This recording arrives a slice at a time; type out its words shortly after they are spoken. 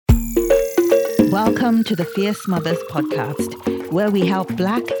Welcome to the Fierce Mothers podcast, where we help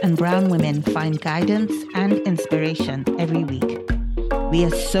Black and Brown women find guidance and inspiration every week. We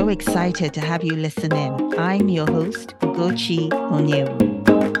are so excited to have you listen in. I'm your host, Ugochi Onyewu.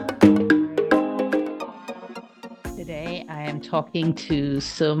 Today, I am talking to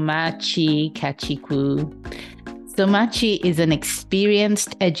Somachi Kachikwu. Somachi is an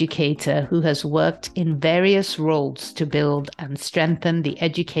experienced educator who has worked in various roles to build and strengthen the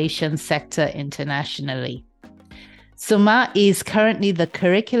education sector internationally. Soma is currently the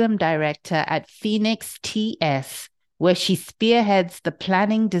curriculum director at Phoenix TS, where she spearheads the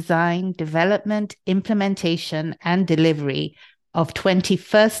planning, design, development, implementation, and delivery of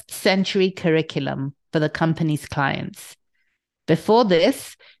 21st century curriculum for the company's clients. Before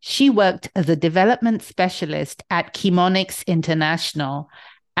this, she worked as a development specialist at Chemonics International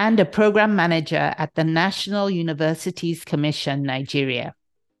and a program manager at the National Universities Commission, Nigeria.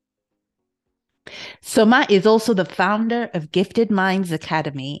 Soma is also the founder of Gifted Minds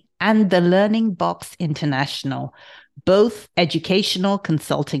Academy and the Learning Box International, both educational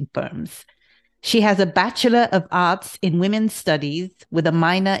consulting firms. She has a Bachelor of Arts in Women's Studies with a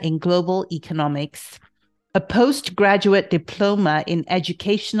minor in Global Economics, a postgraduate diploma in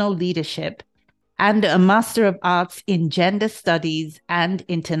educational leadership, and a Master of Arts in Gender Studies and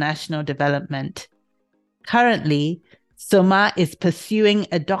International Development. Currently, Soma is pursuing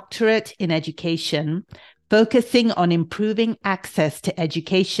a doctorate in education, focusing on improving access to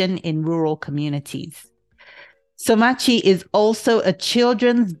education in rural communities. Somachi is also a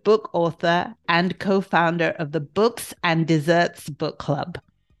children's book author and co-founder of the Books and Desserts Book Club.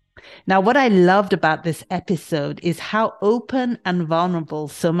 Now, what I loved about this episode is how open and vulnerable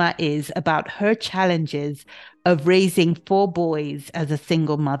Soma is about her challenges of raising 4 boys as a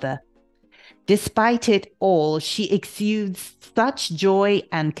single mother. Despite it all, she exudes such joy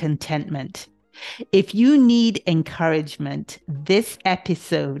and contentment. If you need encouragement, this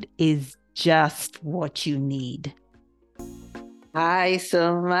episode is just what you need. Hi,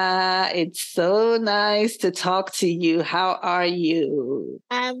 Soma. It's so nice to talk to you. How are you?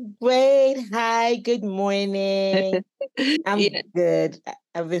 I'm great. Hi, good morning. I'm good.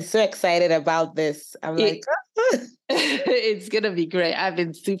 I've been so excited about this. It's going to be great. I've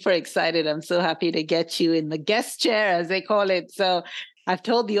been super excited. I'm so happy to get you in the guest chair, as they call it. So I've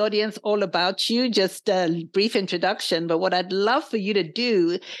told the audience all about you, just a brief introduction. But what I'd love for you to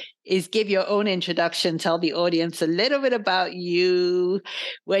do is give your own introduction, tell the audience a little bit about you,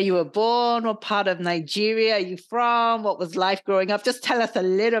 where you were born, what part of Nigeria are you from, what was life growing up? Just tell us a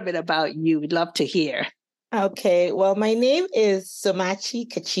little bit about you. We'd love to hear. Okay, well, my name is Somachi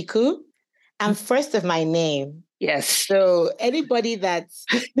Kachikwu. I'm first of my name. Yes. So anybody that's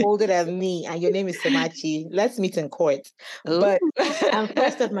older than me and your name is Somachi, let's meet in court. Ooh. But I'm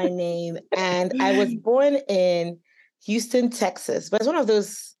first of my name, and I was born in Houston, Texas. But it's one of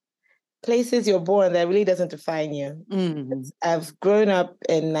those places you're born that really doesn't define you. Mm-hmm. I've grown up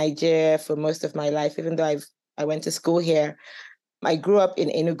in Nigeria for most of my life, even though I went to school here. I grew up in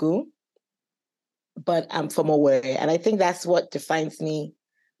Enugu, but I'm from Owerri. And I think that's what defines me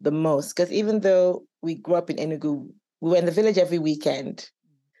the most. Because even though we grew up in Enugu, we were in the village every weekend.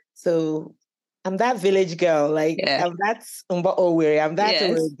 So I'm that village girl. I'm that Umba Owerri. I'm that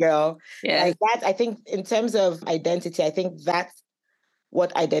Owerri girl. Yes. Like that, I think in terms of identity, I think that's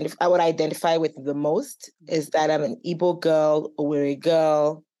what I would identify with the most is that I'm an Igbo girl, Owerri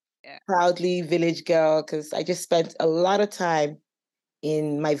girl, proudly village girl, because I just spent a lot of time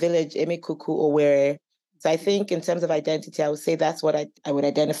in my village, Emekuku, Owerri. So I think in terms of identity, I would say that's what I would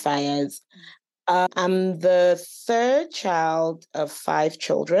identify as. I'm the third child of 5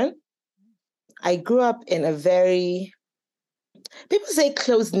 children. I grew up in a very, people say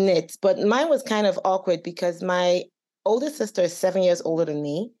close-knit, but mine was kind of awkward because my older sister is 7 years older than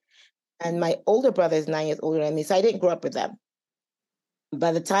me, and my older brother is 9 years older than me, so I didn't grow up with them.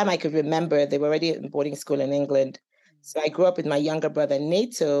 By the time I could remember, they were already in boarding school in England. So I grew up with my younger brother,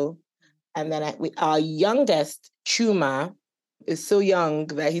 Nato, and then our youngest, Chuma, is so young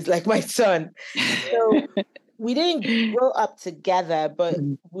that he's like my son. So we didn't grow up together, but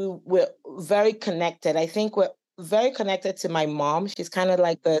we were very connected. I think we're very connected to my mom. She's kind of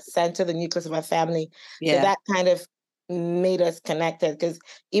like the center, the nucleus of our family. Yeah. So that kind of made us connected, because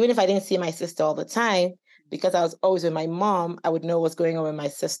even if I didn't see my sister all the time, because I was always with my mom, I would know what's going on with my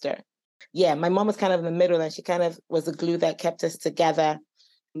sister. Yeah, my mom was kind of in the middle, and she kind of was the glue that kept us together.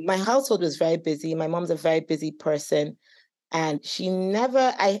 My household was very busy. My mom's a very busy person, and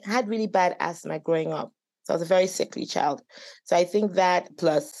I had really bad asthma growing up. So I was a very sickly child. So I think that,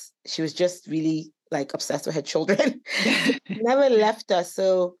 plus she was just really like obsessed with her children. Never left us.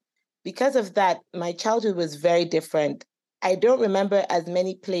 So because of that, my childhood was very different. I don't remember as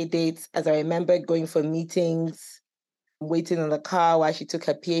many play dates as I remember going for meetings, waiting in the car while she took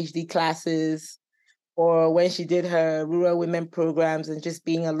her PhD classes, or when she did her rural women programs and just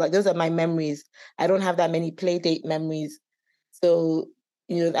being a lot. Those are my memories. I don't have that many play date memories. So,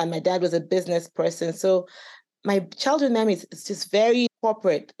 and my dad was a business person. So my childhood memories is just very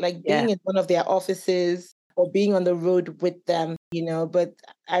corporate, like being in one of their offices or being on the road with them, but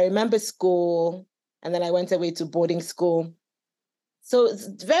I remember school, and then I went away to boarding school. So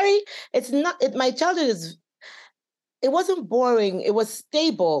my childhood it wasn't boring. It was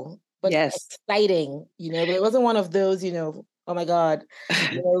stable, but exciting, but it wasn't one of those, oh my God,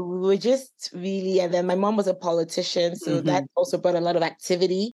 we were just really, and then my mom was a politician. So that also brought a lot of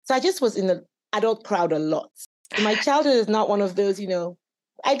activity. So I just was in the adult crowd a lot. So my childhood is not one of those,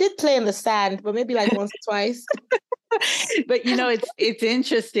 I did play in the sand, but maybe like once or twice. But it's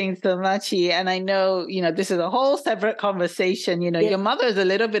interesting, Somachi, and I know this is a whole separate conversation. Your mother is a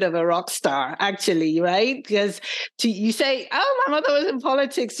little bit of a rock star, actually, right? Because you say, "Oh, my mother was in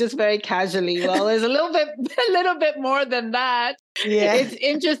politics," just very casually. Well, there's a little bit more than that. Yeah, it's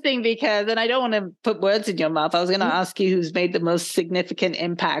interesting because, and I don't want to put words in your mouth. I was going to ask you who's made the most significant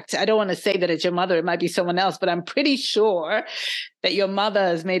impact. I don't want to say that it's your mother; it might be someone else, but I'm pretty sure that your mother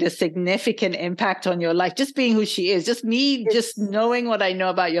has made a significant impact on your life, just being who she is, just knowing what I know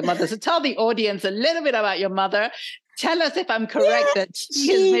about your mother. So tell the audience a little bit about your mother. Tell us if I'm correct that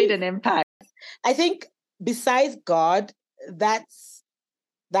she has made an impact. I think besides God, that's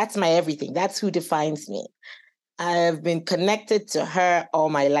my everything. That's who defines me. I have been connected to her all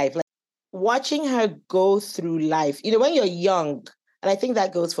my life. Like watching her go through life, when you're young, and I think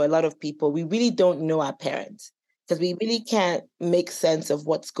that goes for a lot of people, we really don't know our parents, because we really can't make sense of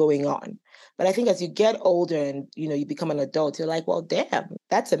what's going on. But I think as you get older and, you become an adult, you're like, well, damn,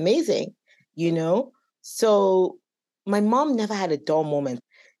 that's amazing, So my mom never had a dull moment.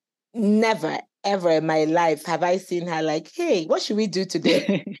 Never, ever in my life have I seen her like, hey, what should we do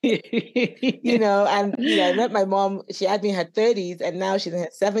today? And, I met my mom, she had me in her 30s and now she's in her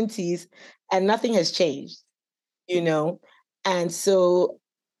 70s and nothing has changed, And so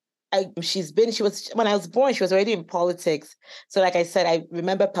when I was born, she was already in politics. So like I said, I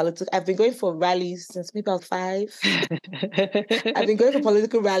remember politics. I've been going for rallies since maybe about 5. I've been going for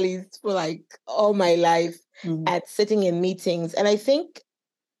political rallies for like all my life and sitting in meetings. And I think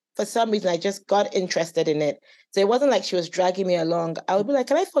for some reason, I just got interested in it. So it wasn't like she was dragging me along. I would be like,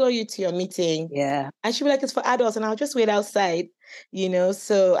 can I follow you to your meeting? Yeah. And she'd be like, it's for adults. And I'll just wait outside,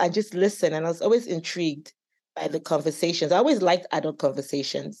 So I just listen. And I was always intrigued by the conversations. I always liked adult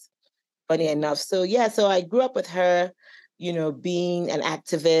conversations, funny enough. So so I grew up with her, being an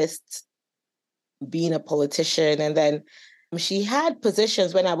activist, being a politician. And then she had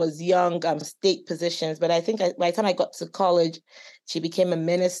positions when I was young, state positions. But I think by the time I got to college, she became a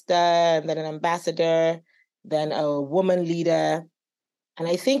minister, and then an ambassador, then a woman leader. And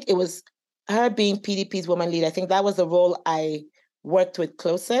I think it was her being PDP's woman leader. I think that was the role I worked with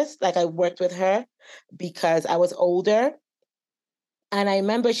closest. Like I worked with her because I was older. And I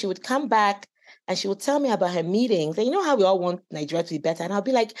remember she would come back and she would tell me about her meetings. And you know how we all want Nigeria to be better. And I'll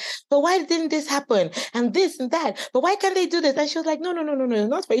be like, but why didn't this happen? And this and that. But why can't they do this? And she was like, no,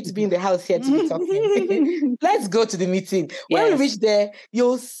 not for you to be in the house here to be talking. Let's go to the meeting. When we reach there,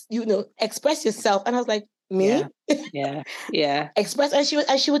 you'll, express yourself. And I was like, me? Yeah. Express.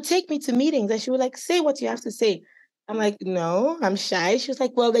 And she would take me to meetings and she would like, say what you have to say. I'm like, no, I'm shy. She was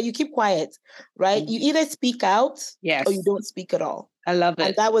like, well, then you keep quiet, right? You either speak out or you don't speak at all. I love it.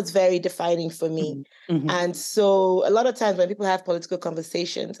 And that was very defining for me. And so a lot of times when people have political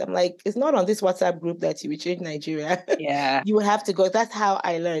conversations, I'm like, it's not on this WhatsApp group that you will change Nigeria. Yeah. You would have to go. That's how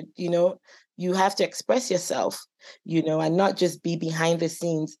I learned, you have to express yourself, and not just be behind the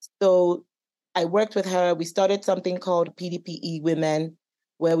scenes. So I worked with her. We started something called PDPE Women,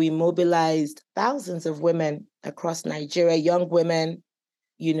 where we mobilized thousands of women across Nigeria, young women,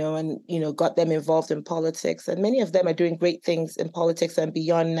 and, got them involved in politics. And many of them are doing great things in politics and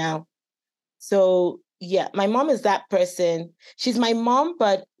beyond now. So, my mom is that person. She's my mom,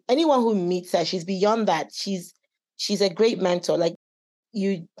 but anyone who meets her, she's beyond that. She's a great mentor. Like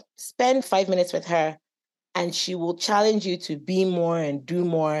you spend 5 minutes with her and she will challenge you to be more and do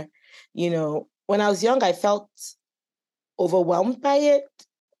more. When I was young, I felt overwhelmed by it,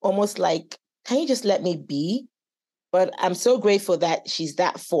 almost like, can you just let me be? But I'm so grateful that she's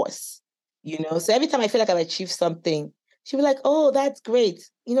that force, So every time I feel like I've achieved something, she'll be like, oh, that's great.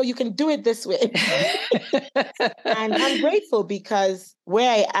 You can do it this way. And I'm grateful because where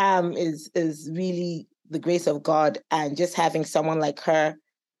I am is really the grace of God, and just having someone like her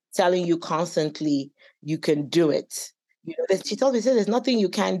telling you constantly you can do it. She told me, there's nothing you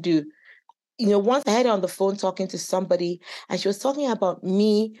can't do. Once I had her on the phone talking to somebody, and she was talking about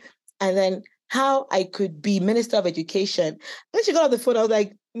me and then how I could be Minister of Education. When she got on the phone, I was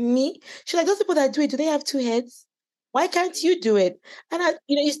like, me? She's like, those people that do it, do they have two heads? Why can't you do it? And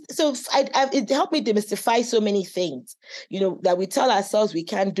it helped me demystify so many things, that we tell ourselves we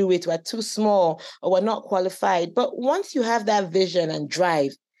can't do it, we're too small, or we're not qualified. But once you have that vision and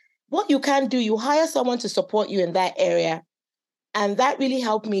drive, what you can do, you hire someone to support you in that area. And that really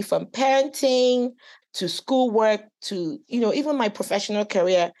helped me from parenting to schoolwork to, even my professional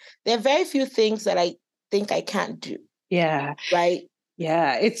career. There are very few things that I think I can't do. Yeah. Right.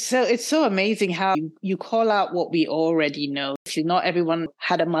 Yeah, it's so amazing how you call out what we already know. See, not everyone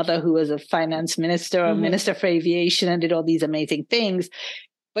had a mother who was a finance minister or minister for aviation and did all these amazing things.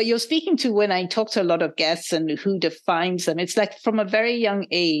 But you're speaking to, when I talk to a lot of guests and who defines them, it's like from a very young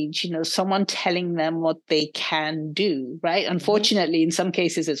age, someone telling them what they can do, right? Unfortunately, in some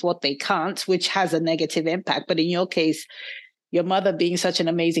cases, it's what they can't, which has a negative impact. But in your case, your mother being such an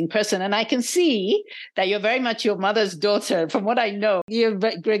amazing person. And I can see that you're very much your mother's daughter. From what I know, you're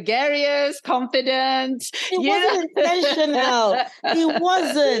gregarious, confident. It wasn't intentional. It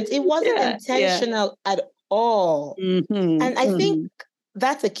wasn't intentional at all. And I think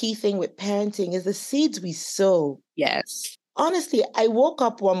that's a key thing with parenting is the seeds we sow. Yes. Honestly, I woke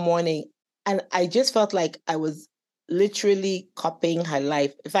up one morning and I just felt like I was literally copying her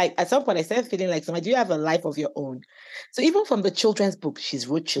life. In fact, at some point I started feeling like, do you have a life of your own? So even from the children's book, she's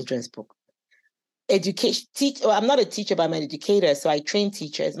wrote children's book. Education, I'm not a teacher, but I'm an educator. So I train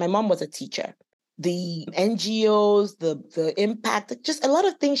teachers. My mom was a teacher. The NGOs, the impact, just a lot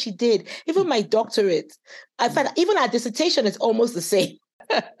of things she did. Even my doctorate. I find even our dissertation is almost the same.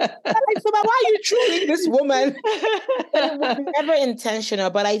 So why are you trolling this woman? But it was never intentional.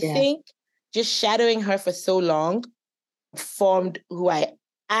 But I think just shadowing her for so long formed who I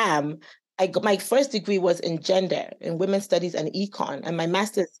am. My first degree was in gender, in women's studies and econ, and my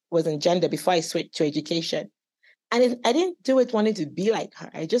master's was in gender before I switched to education. And I didn't do it wanting to be like her.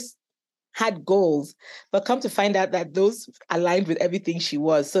 I just had goals, but come to find out that those aligned with everything she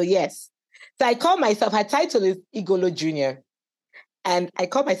was. So yes. So I call myself, her title is Igolo Jr. And I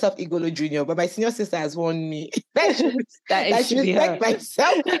call myself Igolo Jr., but my senior sister has warned me that I should respect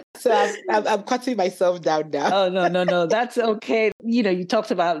myself. So I'm cutting myself down now. Oh, no. That's okay. You talked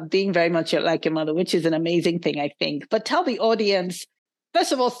about being very much like your mother, which is an amazing thing, I think. But tell the audience,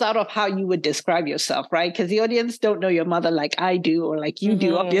 first of all, start off how you would describe yourself, right? Because the audience don't know your mother like I do or like you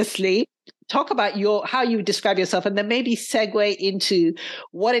do, obviously. Talk about how you describe yourself and then maybe segue into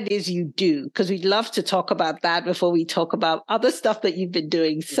what it is you do, because we'd love to talk about that before we talk about other stuff that you've been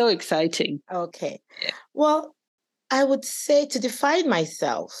doing. So exciting. Okay. Well, I would say to define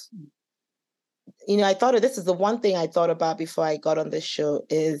myself, I thought this is the one thing I thought about before I got on this show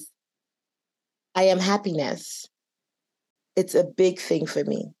is I am happiness. It's a big thing for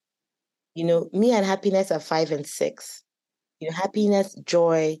me. Me and happiness are 5 and 6. Happiness,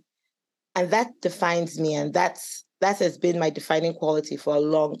 joy, and that defines me. And that has been my defining quality for a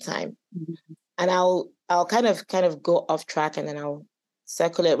long time. And I'll kind of go off track and then I'll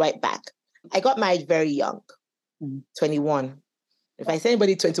circle it right back. I got married very young, 21. If I say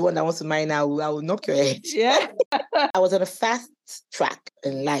anybody 21 that wants to marry now, I will knock your head. Yeah. I was on a fast track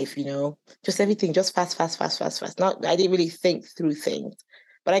in life, just everything, just fast. I didn't really think through things.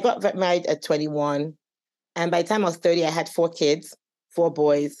 But I got married at 21. And by the time I was 30, I had 4 kids, 4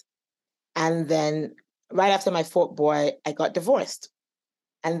 boys. And then right after my 4th boy, I got divorced.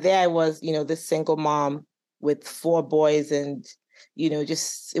 And there I was, this single mom with 4 boys and,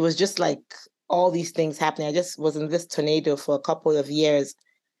 it was just like all these things happening. I just was in this tornado for a couple of years.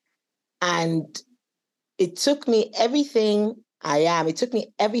 And it took me everything I am. It took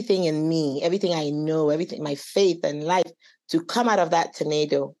me everything in me, everything I know, everything, my faith and life to come out of that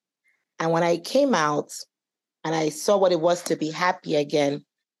tornado. And when I came out and I saw what it was to be happy again,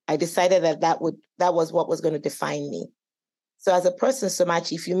 I decided that was what was going to define me. So as a person,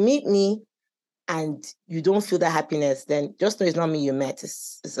 Somachi, if you meet me and you don't feel that happiness, then just know it's not me you met.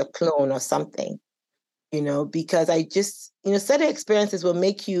 It's a clone or something, because I just, certain experiences will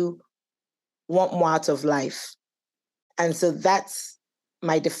make you want more out of life. And so that's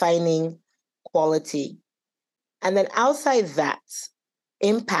my defining quality. And then outside that,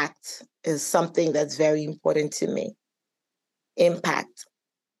 impact is something that's very important to me. Impact.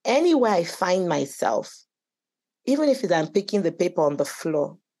 Anywhere I find myself, even if I'm picking the paper on the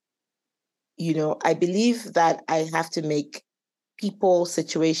floor, I believe that I have to make people,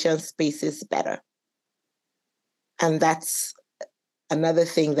 situations, spaces better. And that's another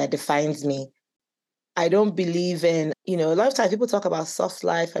thing that defines me. I don't believe in, a lot of times people talk about soft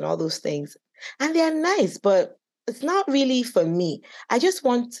life and all those things, and they're nice, but it's not really for me. I just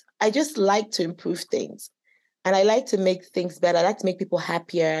like to improve things, and I like to make things better. I like to make people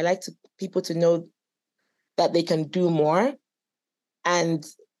happier. I like people to know that they can do more. And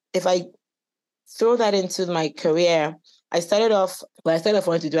if I throw that into my career, I started off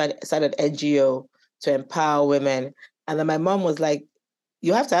wanting to start an NGO to empower women. And then my mom was like,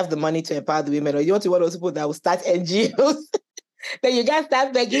 you have to have the money to empower the women, or you want to be one of those people that will start NGOs. Then you can't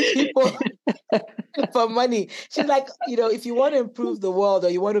start begging people for money. She's like, if you want to improve the world or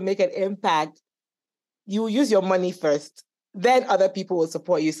you want to make an impact, you use your money first. Then other people will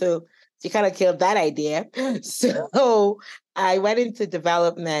support you. So she kind of killed that idea. So I went into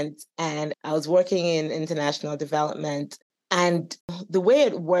development, and I was working in international development. And the way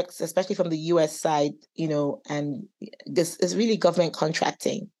it works, especially from the US side, and this is really government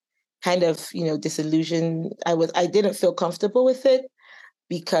contracting, kind of, disillusioned. I didn't feel comfortable with it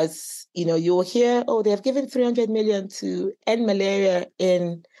because, you'll hear, oh, they have given 300 million to end malaria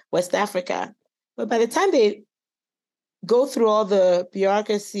in West Africa. But by the time they go through all the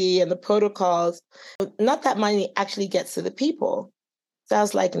bureaucracy and the protocols, not that money actually gets to the people. So I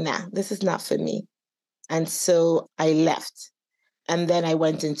was like, nah, this is not for me. And so I left. And then I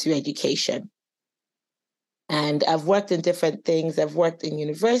went into education. And I've worked in different things. I've worked in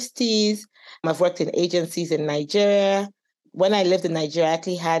universities. I've worked in agencies in Nigeria. When I lived in Nigeria, I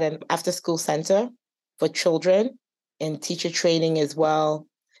actually had an after-school center for children and teacher training as well.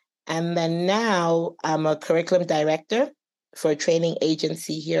 And then now I'm a curriculum director for a training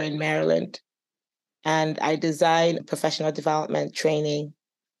agency here in Maryland. And I design professional development training,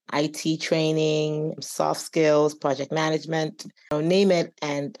 IT training, soft skills, project management, name it,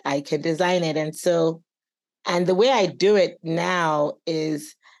 and I can design it. And the way I do it now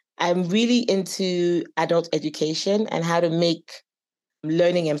is I'm really into adult education and how to make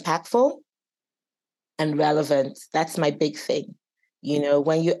learning impactful and relevant. That's my big thing.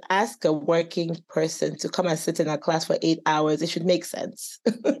 When you ask a working person to come and sit in a class for 8 hours, it should make sense.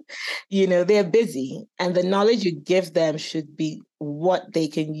 They're busy, and the knowledge you give them should be what they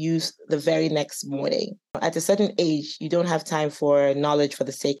can use the very next morning. At a certain age, you don't have time for knowledge for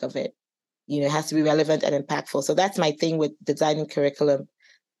the sake of it. It has to be relevant and impactful. So that's my thing with designing curriculum,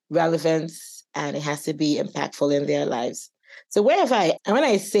 relevance, and it has to be impactful in their lives. So and when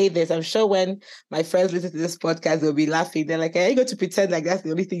I say this, I'm sure when my friends listen to this podcast, they'll be laughing. They're like, are you going to pretend like that's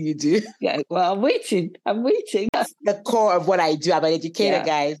the only thing you do? Yeah, well, I'm waiting. That's the core of what I do. I'm an educator,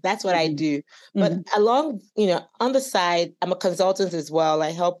 guys. That's what I do. But along, on the side, I'm a consultant as well.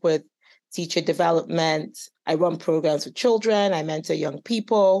 I help with teacher development. I run programs for children. I mentor young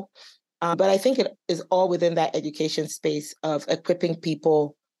people. But I think it is all within that education space of equipping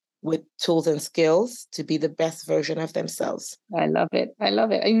people with tools and skills to be the best version of themselves. I love it.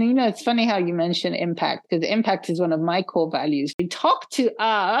 And it's funny how you mention impact, because impact is one of my core values. You talk to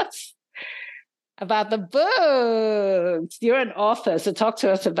us about the books. You're an author, so talk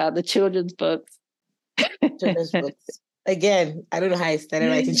to us about the children's books. Children's books. Again, I don't know how I started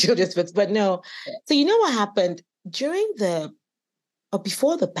writing children's books, but no. So you know what happened during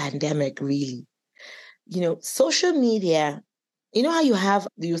before the pandemic, really? Social media, how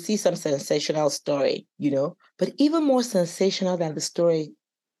you see some sensational story, but even more sensational than the story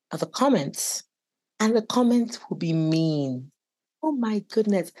are the comments. And the comments will be mean. Oh my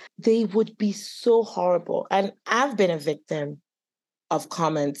goodness. They would be so horrible. And I've been a victim of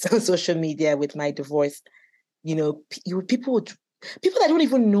comments on social media with my divorce. People that don't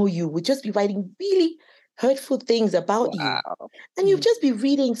even know you would just be writing really hurtful things about you. And you'd just be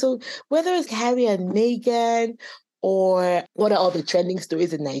reading. So whether it's Harry and Meghan, or what are all the trending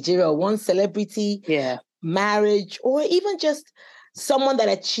stories in Nigeria, or one celebrity, marriage, or even just someone that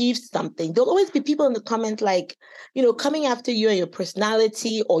achieved something, there'll always be people in the comments like, coming after you and your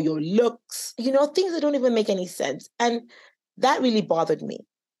personality or your looks, things that don't even make any sense. And that really bothered me,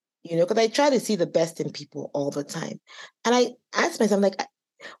 because I try to see the best in people all the time. And I asked myself, like,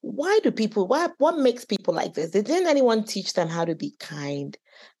 what makes people like this? Didn't anyone teach them how to be kind,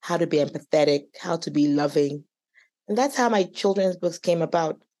 how to be empathetic, how to be loving? And that's how my children's books came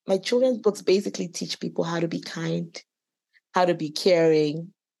about. My children's books basically teach people how to be kind, how to be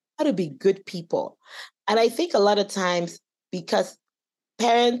caring, how to be good people. And I think a lot of times, because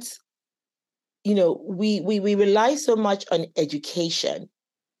parents, we rely so much on education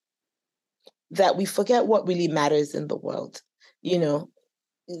that we forget what really matters in the world. Your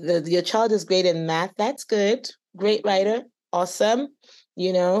child is great in math. That's good. Great writer. Awesome.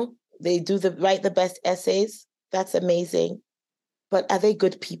 They write the best essays. That's amazing. but are they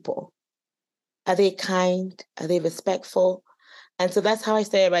good people? Are they kind? Are they respectful? And so that's how I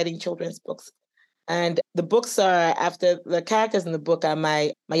started writing children's books. And the books are after the characters in the book are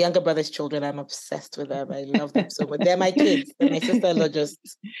my younger brother's children. I'm obsessed with them. I love them so much. They're my kids. And my sister-in-law just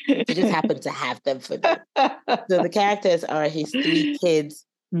happened to have them for me. So the characters are his 3 kids.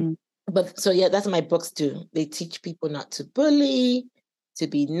 Mm. But so yeah, that's what my books do. They teach people not to bully, to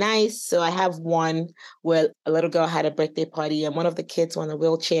be nice. So I have one where a little girl had a birthday party and one of the kids was on a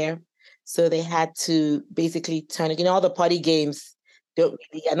wheelchair. So they had to basically turn it, all the party games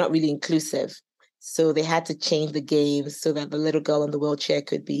are not really inclusive. So they had to change the games so that the little girl in the wheelchair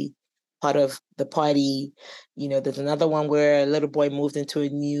could be part of the party. There's another one where a little boy moved to a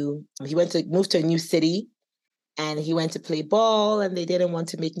new city and he went to play ball and they didn't want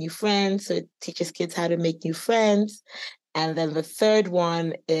to make new friends. So it teaches kids how to make new friends. And then the third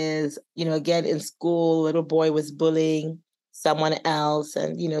one is, again, in school, little boy was bullying someone else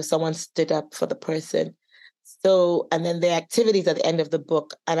and, someone stood up for the person. So, and then the activities at the end of the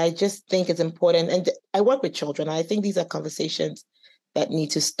book. And I just think it's important. And I work with children. I think these are conversations that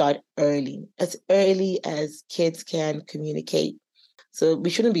need to start early as kids can communicate. So we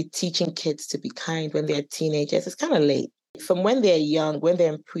shouldn't be teaching kids to be kind when they're teenagers. It's kind of late. From when they're young, when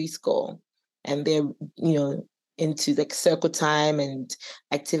they're in preschool and they're, into like circle time and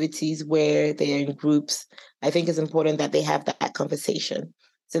activities where they're in groups, I think it's important that they have that conversation.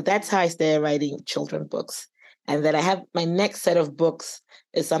 So that's how I started writing children's books. And then I have my next set of books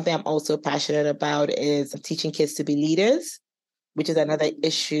is something I'm also passionate about is teaching kids to be leaders, which is another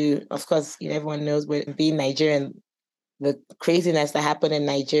issue. Of course, everyone knows with being Nigerian, the craziness that happened in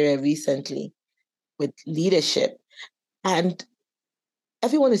Nigeria recently with leadership. And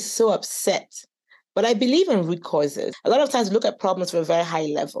everyone is so upset. But I believe in root causes. A lot of times we look at problems from a very high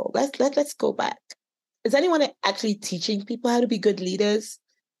level. Let's go back. Is anyone actually teaching people how to be good leaders,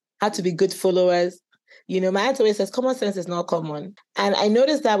 how to be good followers? My aunt always says common sense is not common. And I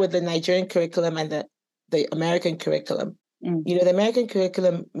noticed that with the Nigerian curriculum and the American curriculum. The American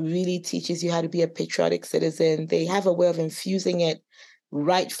curriculum really teaches you how to be a patriotic citizen. They have a way of infusing it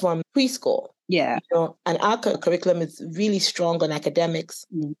right from preschool. Yeah. And our curriculum is really strong on academics.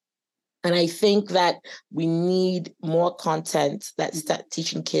 And I think that we need more content that start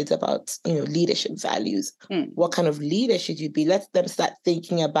teaching kids about, leadership values. What kind of leader should you be? Let them start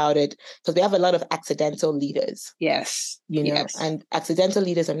thinking about it because we have a lot of accidental leaders. Yes. And accidental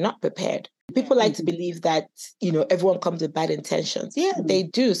leaders are not prepared. People like to believe that, everyone comes with bad intentions. Yeah, they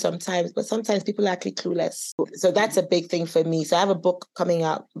do sometimes, but sometimes people are actually clueless. So that's a big thing for me. So I have a book coming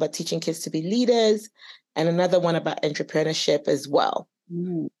out about teaching kids to be leaders and another one about entrepreneurship as well.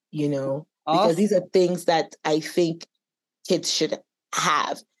 Because these are things that I think kids should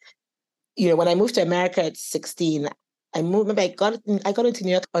have. When I moved to America at 16, I got into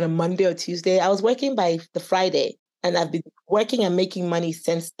New York on a Monday or Tuesday. I was working by the Friday, and I've been working and making money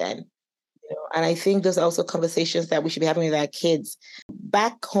since then. And I think there's also conversations that we should be having with our kids.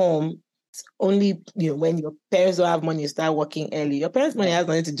 Back home, it's only when your parents don't have money, you start working early. Your parents' money has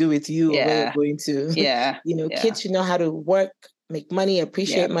nothing to do with you or where you're going to. Kids should know how to work, make money,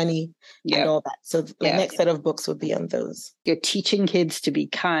 appreciate money, and all that. So the next set of books will be on those. You're teaching kids to be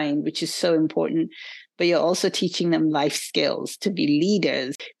kind, which is so important, but you're also teaching them life skills to be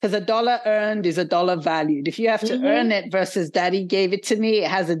leaders. Because $1 earned is $1 valued. If you have to earn it versus daddy gave it to me, it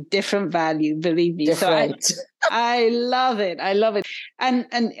has a different value, believe me. Different. So I love it. I love it. And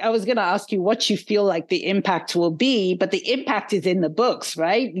I was going to ask you what you feel like the impact will be, but the impact is in the books,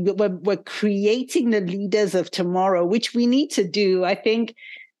 right? We're creating the leaders of tomorrow, which we need to do. I think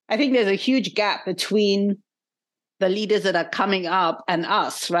there's a huge gap between the leaders that are coming up and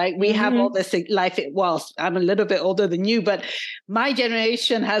us, right? We have all this life. Well, I'm a little bit older than you, but my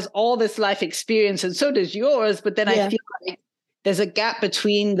generation has all this life experience and so does yours. But then I feel like there's a gap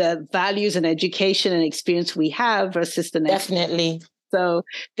between the values and education and experience we have versus the next. Definitely. So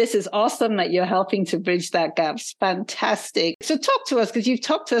this is awesome that you're helping to bridge that gap. It's fantastic. So talk to us, because you've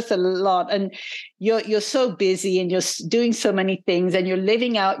talked to us a lot and you're so busy and you're doing so many things and you're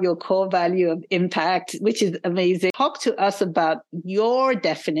living out your core value of impact, which is amazing. Talk to us about your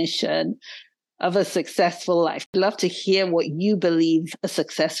definition of a successful life. I'd love to hear what you believe a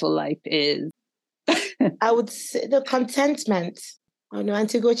successful life is. I would say the contentment.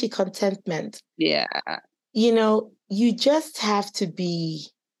 Auntie Gochi, contentment. Yeah. You just have to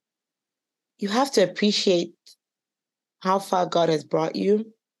appreciate how far God has brought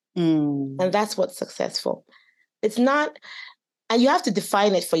you. And that's what's successful. It's not, and you have to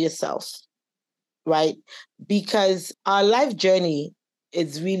define it for yourself, right? Because our life journey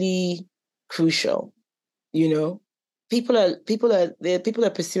is really crucial, people are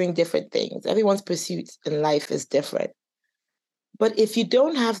pursuing different things. Everyone's pursuit in life is different. But if you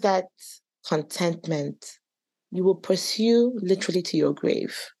don't have that contentment, you will pursue literally to your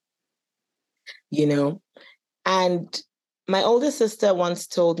grave, you know? And my older sister once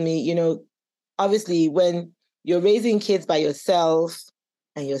told me, obviously when you're raising kids by yourself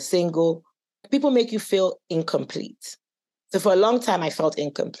and you're single, people make you feel incomplete. So for a long time, I felt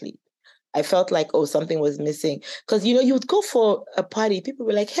incomplete. I felt like, oh, something was missing. Because, you would go for a party, people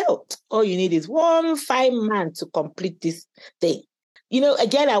were like, hell, all you need is one fine man to complete this thing.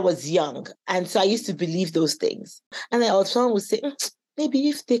 Again, I was young. And so I used to believe those things. And then someone would say, maybe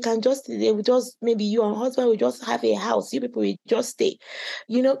if they would just, maybe you and husband would just have a house, you people would just stay.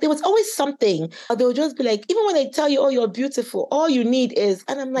 There was always something. Or they would just be like, even when they tell you, oh, you're beautiful, all you need is,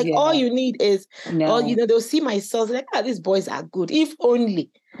 and I'm like, all you need is, or, they'll see my sons like, these boys are good, if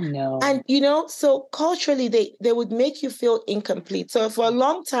only. No. And, so culturally, they would make you feel incomplete. So for a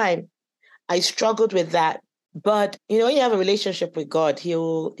long time, I struggled with that. But, when you have a relationship with God,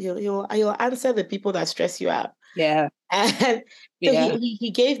 he'll answer the people that stress you out. Yeah. And so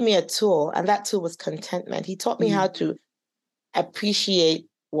he gave me a tool, and that tool was contentment. He taught me how to appreciate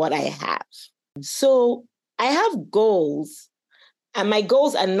what I have. So I have goals, and my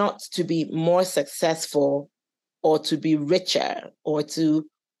goals are not to be more successful or to be richer or to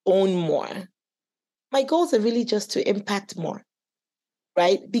own more. My goals are really just to impact more,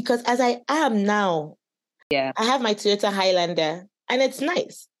 right? Because as I am now, I have my Toyota Highlander, and it's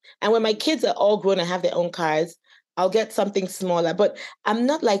nice. And when my kids are all grown and have their own cars, I'll get something smaller. But I'm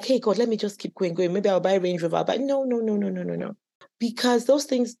not like, hey, God, let me just keep going. Maybe I'll buy a Range Rover. But no. Because those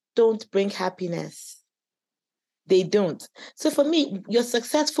things don't bring happiness. They don't. So for me, you're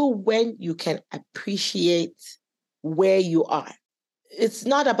successful when you can appreciate where you are. It's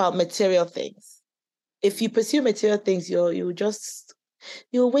not about material things. If you pursue material things, you'll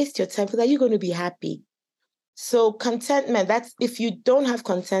waste your time, because are you going to be happy? So contentment, that's, if you don't have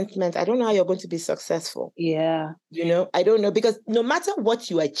contentment, I don't know how you're going to be successful. Yeah. I don't know, because no matter what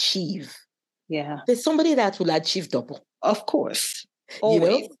you achieve, there's somebody that will achieve double. Of course.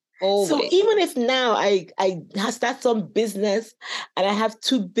 Always. Always. So even if now I start some business and I have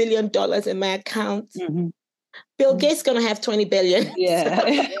 $2 billion in my account, Bill Gates going to have 20 billion.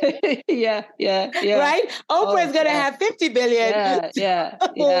 Yeah. yeah. Right? Oprah's going to have 50 billion. Yeah.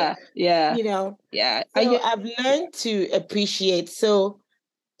 So I've learned to appreciate. So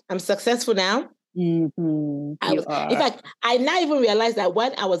I'm successful now. Mm-hmm. In fact, I now even realized that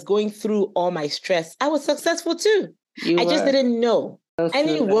when I was going through all my stress, I was successful too. I just didn't know.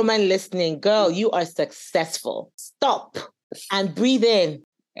 Any woman listening, girl, you are successful. Stop and breathe in.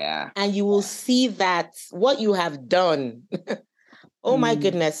 Yeah. And you will see that what you have done. Oh my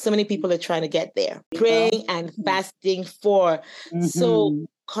goodness, so many people are trying to get there. Praying and fasting for. So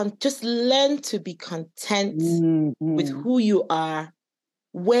just learn to be content with who you are,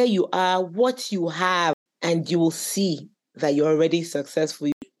 where you are, what you have, and you will see that you're already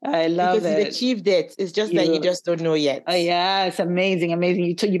successful. I love because you've achieved it. It's just that you just don't know yet. Oh yeah, it's amazing.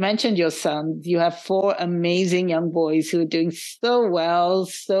 You mentioned your sons. You have 4 amazing young boys who are doing so well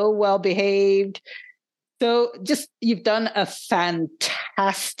behaved. So you've done a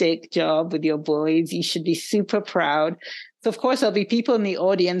fantastic job with your boys. You should be super proud. So of course there'll be people in the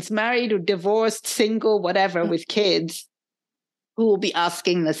audience, married or divorced, single, whatever, with kids, who will be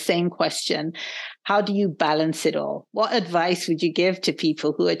asking the same question. How do you balance it all? What advice would you give to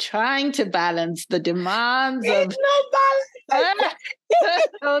people who are trying to balance the demands of... no balance.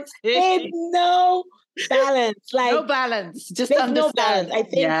 There's no balance. No balance. Just there's understand. No balance. I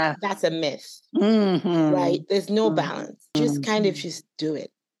think that's a myth. Right? There's no balance. Just kind of just do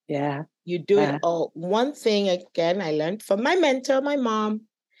it. Yeah. You do it all. One thing, again, I learned from my mentor, my mom,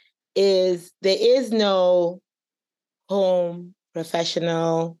 is there is no home,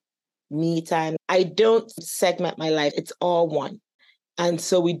 professional, me time. I don't segment my life. It's all one. And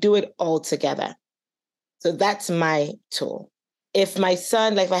so we do it all together. So that's my tool. If my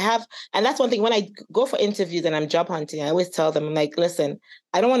son, if I have, and that's one thing, when I go for interviews and I'm job hunting, I always tell them, I'm like, listen,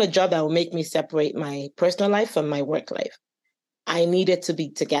 I don't want a job that will make me separate my personal life from my work life. I need it to be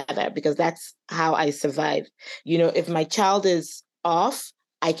together because that's how I survive. If my child is off,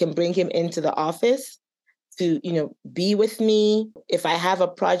 I can bring him into the office to, be with me. If I have a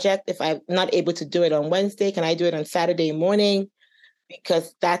project, if I'm not able to do it on Wednesday, can I do it on Saturday morning?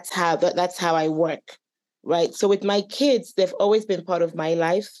 Because that's how I work, right? So with my kids, they've always been part of my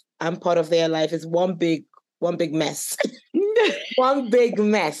life. I'm part of their life. It's one big mess. One big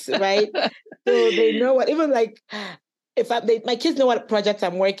mess, right? So they know what, even my kids know what project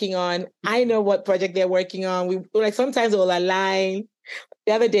I'm working on. I know what project they're working on. We like sometimes we'll align.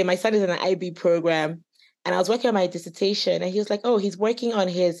 The other day, my son is in an IB program, and I was working on my dissertation, and he was like, "Oh, he's working on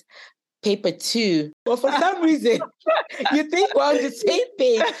his paper too." But for some reason, you think we're on the same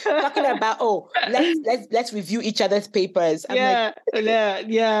page, talking about, "Oh, let's review each other's papers." I'm yeah.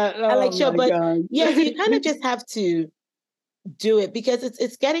 Oh, I'm like, sure, but God. yeah, so you kind of just have to do it because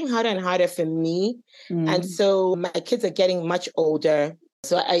it's getting harder and harder for me. And so my kids are getting much older.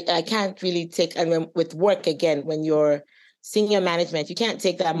 So I can't really take, and then with work again, when you're senior management, you can't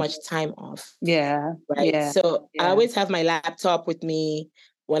take that much time off. Yeah. Right. Yeah. So I always have my laptop with me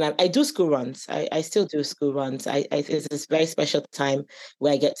when I do school runs. I still do school runs. It's this very special time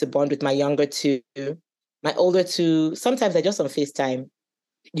where I get to bond with my younger two. My older two, sometimes they're just on FaceTime.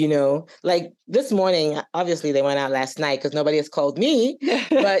 You know, like this morning, obviously they went out last night because nobody has called me,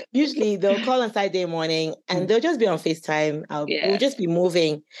 but usually they'll call on Saturday morning and they'll just be on FaceTime. We'll just be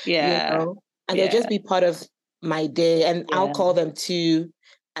moving, you know, and they'll just be part of my day, and I'll call them too,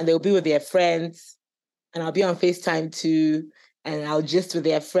 and they'll be with their friends, and I'll be on FaceTime too, and I'll just with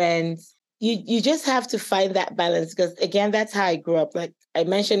their friends. You just have to find that balance because, again, that's how I grew up. Like I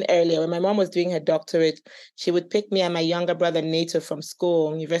mentioned earlier, when my mom was doing her doctorate, she would pick me and my younger brother, Nato, from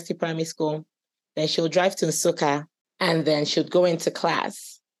school, University Primary School. Then she'll drive to Nsukka, and then she'll go into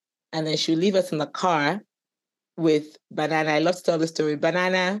class. And then she'll leave us in the car with banana. I love to tell the story.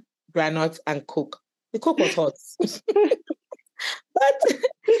 Banana, granite, and Coke. The Coke was hot. But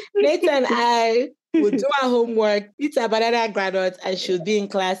Nato and I would do our homework, eat our banana granite, and she'll be in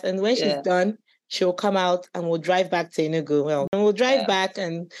class. And when she's done, she'll come out and we'll drive back to Enugu. Well, and we'll drive back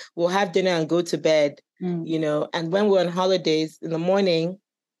and we'll have dinner and go to bed, you know. And when we're on holidays in the morning,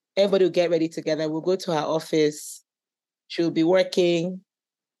 everybody will get ready together. We'll go to her office. She'll be working.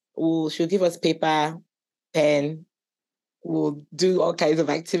 She'll give us paper, pen. We'll do all kinds of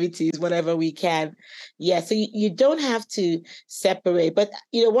activities, whatever we can. Yeah, so you don't have to separate. But,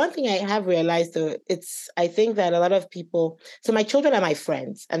 you know, one thing I have realized, though, I think that a lot of people, so my children are my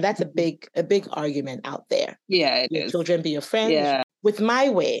friends, and that's a big argument out there. Yeah, it your is. children be your friends. Yeah. With my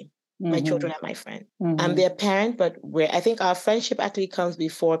way, my children are my friend. I'm their parent, but I think our friendship actually comes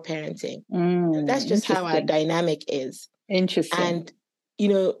before parenting. That's just how our dynamic is. Interesting. And, you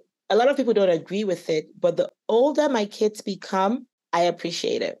know, a lot of people don't agree with it, but the older my kids become, I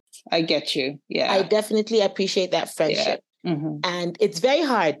appreciate it. I get you. Yeah. I definitely appreciate that friendship. Yeah. And it's very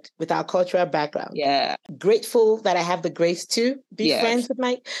hard with our cultural background. Yeah. Grateful that I have the grace to be friends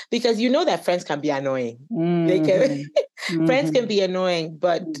with because you know that friends can be annoying. They can, friends can be annoying,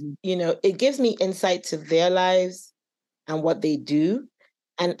 but you know, it gives me insight to their lives and what they do.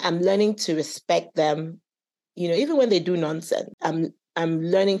 And I'm learning to respect them, you know, even when they do nonsense. I'm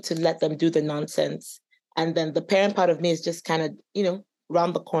learning to let them do the nonsense. And then the parent part of me is just kind of, you know,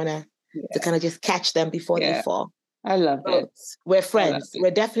 round the corner to kind of just catch them before they fall. I love it. We're friends.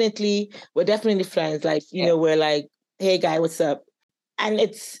 We're definitely friends. Like, you know, we're like, hey guy, what's up? And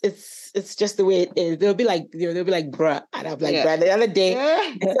it's just the way it is. They'll be like, bruh. And I'm like, bruh. The other day,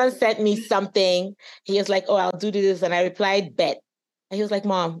 my son sent me something. He was like, oh, I'll do this. And I replied, bet. And he was like,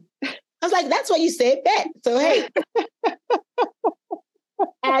 Mom. I was like, that's what you say, bet. So hey.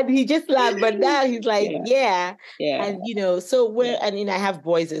 And he just laughed, but now he's like, yeah. And, you know, so and you know, I have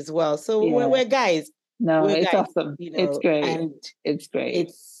boys as well. So we're guys. No, we're it's guys, awesome. You know, it's great. And it's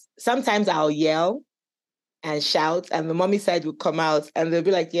great. Sometimes I'll yell and shout, and the mommy side will come out and they'll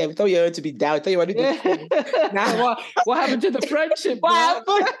be like, yeah, we thought you were going to be down. We thought you wanted to be now, what happened to the friendship? What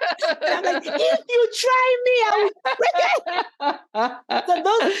happened? And I'm like, if you try me, I will. So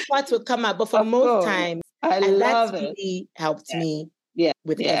those parts will come out, but for most times, I love it. Really helped me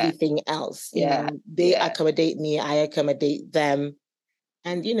with everything else. You know, they accommodate me, I accommodate them.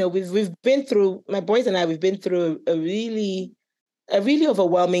 And, you know, we've been through, my boys and I, we've been through a really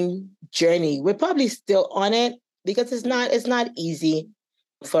overwhelming journey. We're probably still on it because it's not easy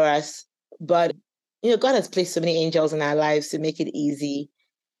for us. But, you know, God has placed so many angels in our lives to make it easy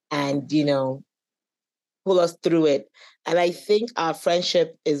and, you know, pull us through it. And I think our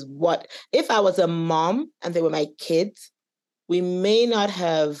friendship is if I was a mom and they were my kids, we may not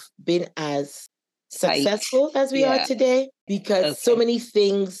have been as successful as we are today because so many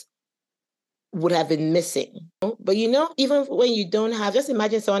things would have been missing. But, you know, even when you don't have, just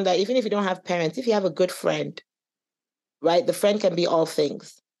imagine someone that even if you don't have parents, if you have a good friend, right? The friend can be all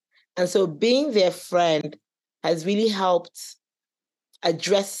things. And so being their friend has really helped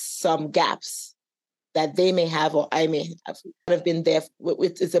address some gaps that they may have or I may have been there.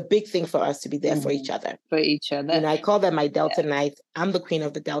 It's a big thing for us to be there for each other. For each other. And I call them my Delta Knights. I'm the queen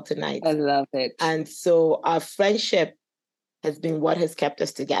of the Delta Knights. I love it. And so our friendship has been what has kept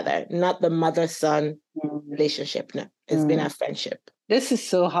us together, not the mother-son relationship. No, it's been our friendship. This is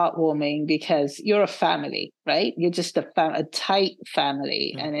so heartwarming because you're a family, right? You're just a tight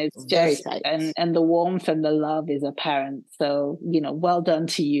family, and it's very just tight. And the warmth and the love is apparent. So, well done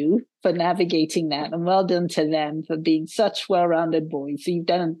to you for navigating that, and well done to them for being such well-rounded boys. So you've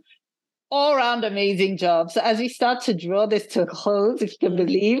done an all-round amazing job. So as we start to draw this to a close, if you can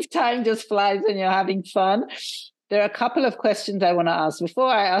believe, time just flies when you're having fun. There are a couple of questions I want to ask. Before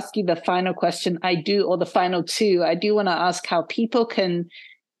I ask you the final question, or the final two, I do want to ask how people can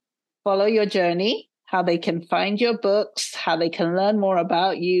follow your journey, how they can find your books, how they can learn more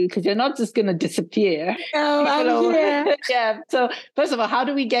about you, because you're not just going to disappear. No, I'm here. Yeah. So first of all, how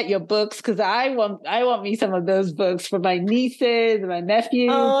do we get your books? Because I want me some of those books for my nieces, my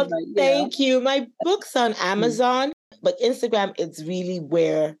nephews. Oh, thank you. My book's on Amazon, but Instagram is really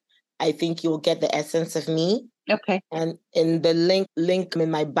where I think you'll get the essence of me. Okay. And in the link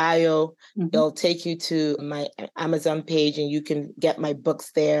in my bio, it'll take you to my Amazon page and you can get my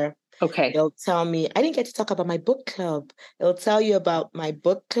books there. Okay. It'll tell me, I didn't get to talk about my book club. It'll tell you about my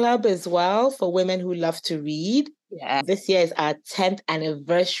book club as well for women who love to read. Yeah. This year is our 10th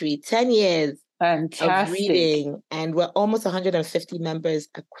anniversary, 10 years Fantastic. of reading. And we're almost 150 members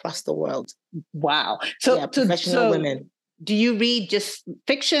across the world. Wow. So professional women. Do you read just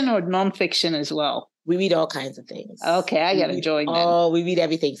fiction or nonfiction as well? We read all kinds of things. Okay, I gotta join them. Oh, we read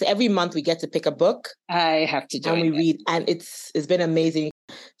everything. So every month we get to pick a book. I have to join. And we read, and it's been amazing.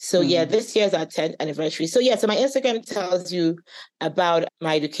 So this year is our 10th anniversary. So so my Instagram tells you about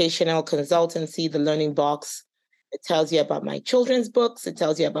my educational consultancy, The Learning Box. It tells you about my children's books. It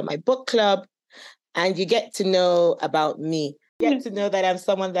tells you about my book club. And you get to know about me. Get to know that I'm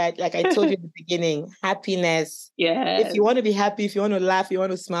someone that, like I told you in the beginning, happiness. Yeah. If you want to be happy, if you want to laugh, you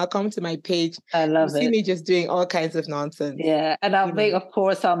want to smile, come to my page. I love it. You see me just doing all kinds of nonsense. Yeah. And I'll make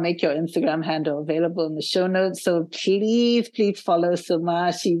your Instagram handle available in the show notes. So please follow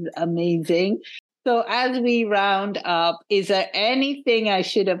Soma. She's amazing. So as we round up, is there anything I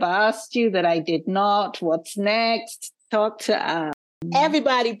should have asked you that I did not? What's next? Talk to us.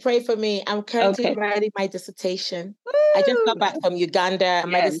 Everybody pray for me. I'm currently writing my dissertation. Woo! I just got back from Uganda.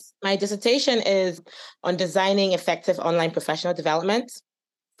 Yes. My dissertation is on designing effective online professional development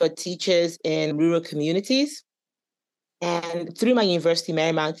for teachers in rural communities. And through my university,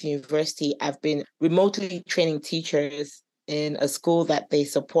 Marymount University, I've been remotely training teachers in a school that they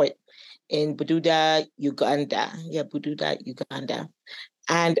support in Bududa, Uganda. Yeah, Bududa, Uganda.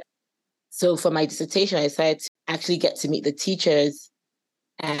 And so for my dissertation, I decided to actually get to meet the teachers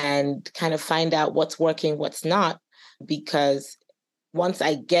and kind of find out what's working, what's not, because once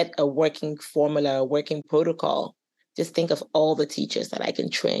I get a working formula, a working protocol, just think of all the teachers that I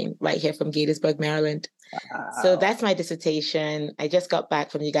can train right here from Gaithersburg, Maryland. Wow. So that's my dissertation. I just got back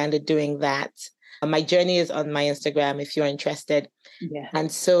from Uganda doing that. My journey is on my Instagram if you're interested. Yeah.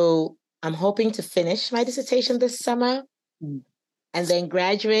 And so I'm hoping to finish my dissertation this summer and then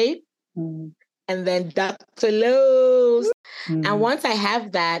graduate. And then Dr. Lowe's. And once I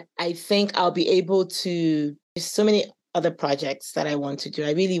have that, I think I'll be able to do so many other projects that I want to do.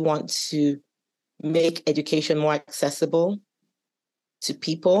 I really want to make education more accessible to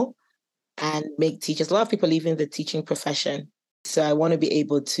people and make teachers. A lot of people leaving the teaching profession. So I want to be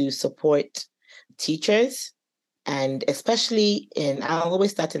able to support teachers. And especially I'll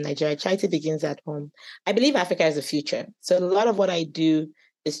always start in Nigeria. Charity begins at home. I believe Africa is the future. So a lot of what I do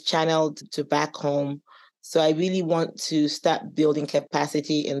is channeled to back home. So I really want to start building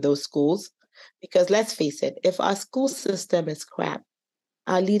capacity in those schools, because let's face it, if our school system is crap,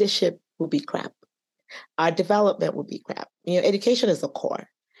 our leadership will be crap. Our development will be crap. Education is the core.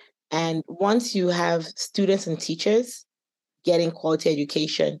 And once you have students and teachers getting quality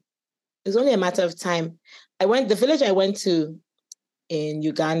education, it's only a matter of time. The village I went to in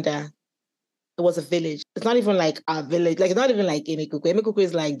Uganda, it was a village. It's not even like our village. Like, it's not even like Emekuku. Emekuku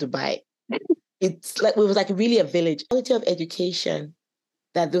is like Dubai. It was like really a village. Quality of education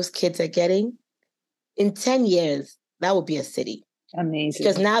that those kids are getting, in 10 years, that will be a city. Amazing.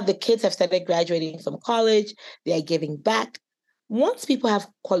 Because now the kids have started graduating from college. They are giving back. Once people have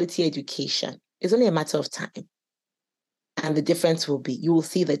quality education, it's only a matter of time. And the difference you will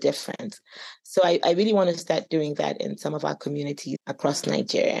see the difference. So I really want to start doing that in some of our communities across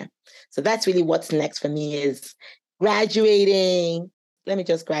Nigeria. So that's really what's next for me, is graduating. Let me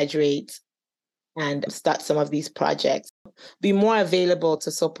just graduate and start some of these projects. Be more available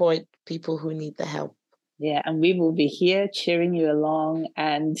to support people who need the help. Yeah, and we will be here cheering you along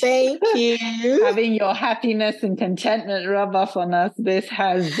and thank you. Having your happiness and contentment rub off on us. This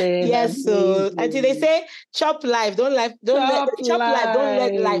has been yes. So until they say chop life, don't let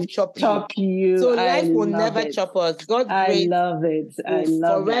life chop you. So life will never chop us. God's grace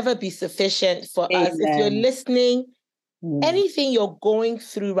will forever be sufficient for us. If you're listening, anything you're going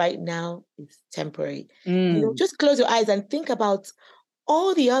through right now is temporary. Just close your eyes and think about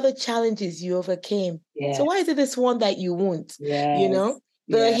all the other challenges you overcame. Yeah. So why is it this one that you won't? Yes.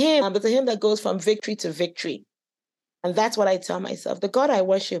 There's a hymn that goes from victory to victory. And that's what I tell myself. The God I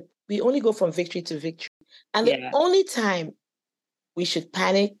worship, we only go from victory to victory. And the only time we should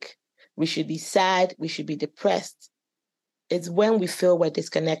panic, we should be sad, we should be depressed, is when we feel we're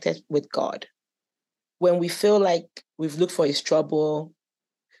disconnected with God. When we feel like we've looked for his trouble,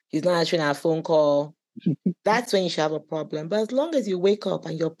 he's not answering our phone call, that's when you should have a problem. But as long as you wake up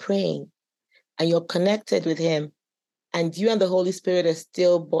and you're praying and you're connected with him and you and the Holy Spirit are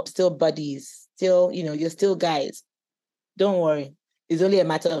still buddies, you're still guys, don't worry. It's only a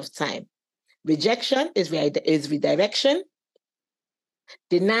matter of time. Rejection is redirection.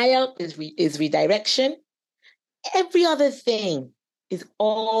 Denial is redirection. Every other thing is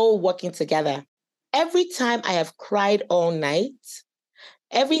all working together. Every time I have cried all night,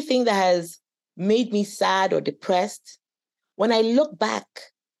 everything that has made me sad or depressed, when I look back,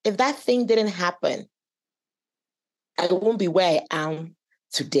 if that thing didn't happen, I won't be where I am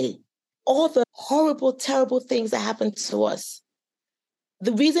today. All the horrible, terrible things that happened to us.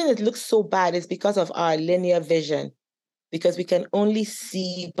 The reason it looks so bad is because of our linear vision, because we can only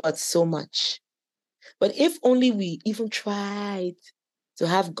see but so much. But if only we even tried to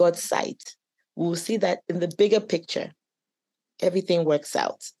have God's sight, we will see that in the bigger picture, everything works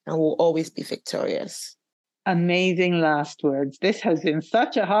out and we'll always be victorious. Amazing last words. This has been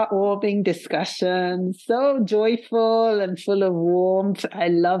such a heartwarming discussion, so joyful and full of warmth. I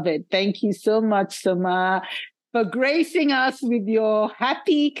love it. Thank you so much, Soma, for gracing us with your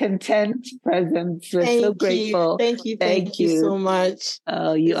happy, content presence. We're so grateful. Thank you so much.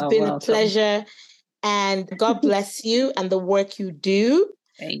 Oh, it's been welcome. A pleasure. And God bless you and the work you do.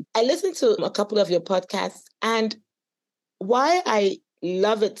 I listened to a couple of your podcasts, and why I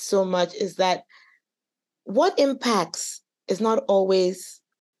love it so much is that what impacts is not always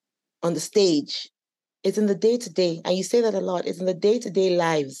on the stage. It's in the day-to-day. And you say that a lot. It's in the day-to-day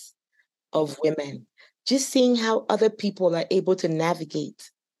lives of women. Just seeing how other people are able to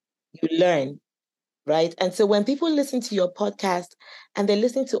navigate, you learn, right? And so when people listen to your podcast and they're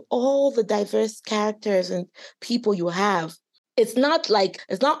listening to all the diverse characters and people you have, it's not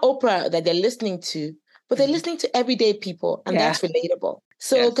Oprah that they're listening to, but they're listening to everyday people, and that's relatable.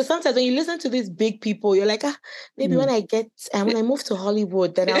 So, because sometimes when you listen to these big people, you're like, maybe when I move to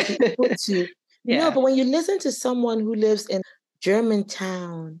Hollywood, then I'll be able to. No, but when you listen to someone who lives in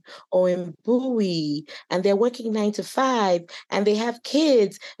Germantown or in Bowie, and they're working 9 to 5, and they have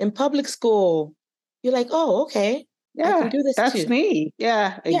kids in public school, you're like, oh, okay. I can do this that's me.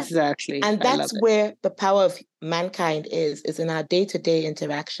 Yeah, exactly. And that's where the power of mankind is in our day-to-day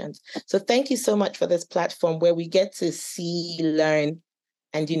interactions. So thank you so much for this platform where we get to see, learn,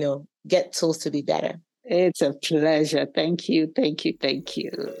 and, get tools to be better. It's a pleasure. Thank you. Thank you. Thank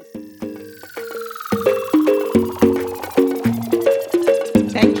you.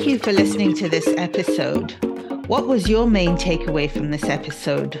 Thank you for listening to this episode. What was your main takeaway from this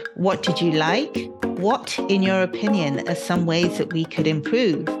episode? What did you like? What, in your opinion, are some ways that we could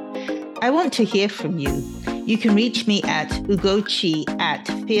improve? I want to hear from you. You can reach me at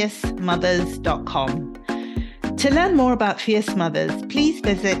ugochi@fiercemothers.com. To learn more about Fierce Mothers, please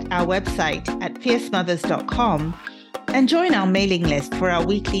visit our website at fiercemothers.com and join our mailing list for our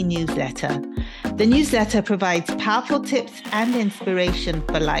weekly newsletter. The newsletter provides powerful tips and inspiration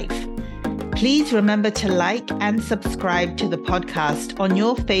for life. Please remember to like and subscribe to the podcast on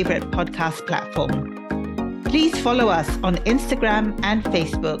your favorite podcast platform. Please follow us on Instagram and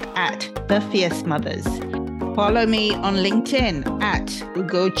Facebook at The Fierce Mothers. Follow me on LinkedIn at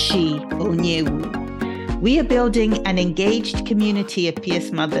Ugochi Onyewu. We are building an engaged community of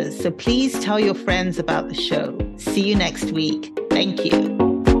Fierce Mothers, so please tell your friends about the show. See you next week. Thank you.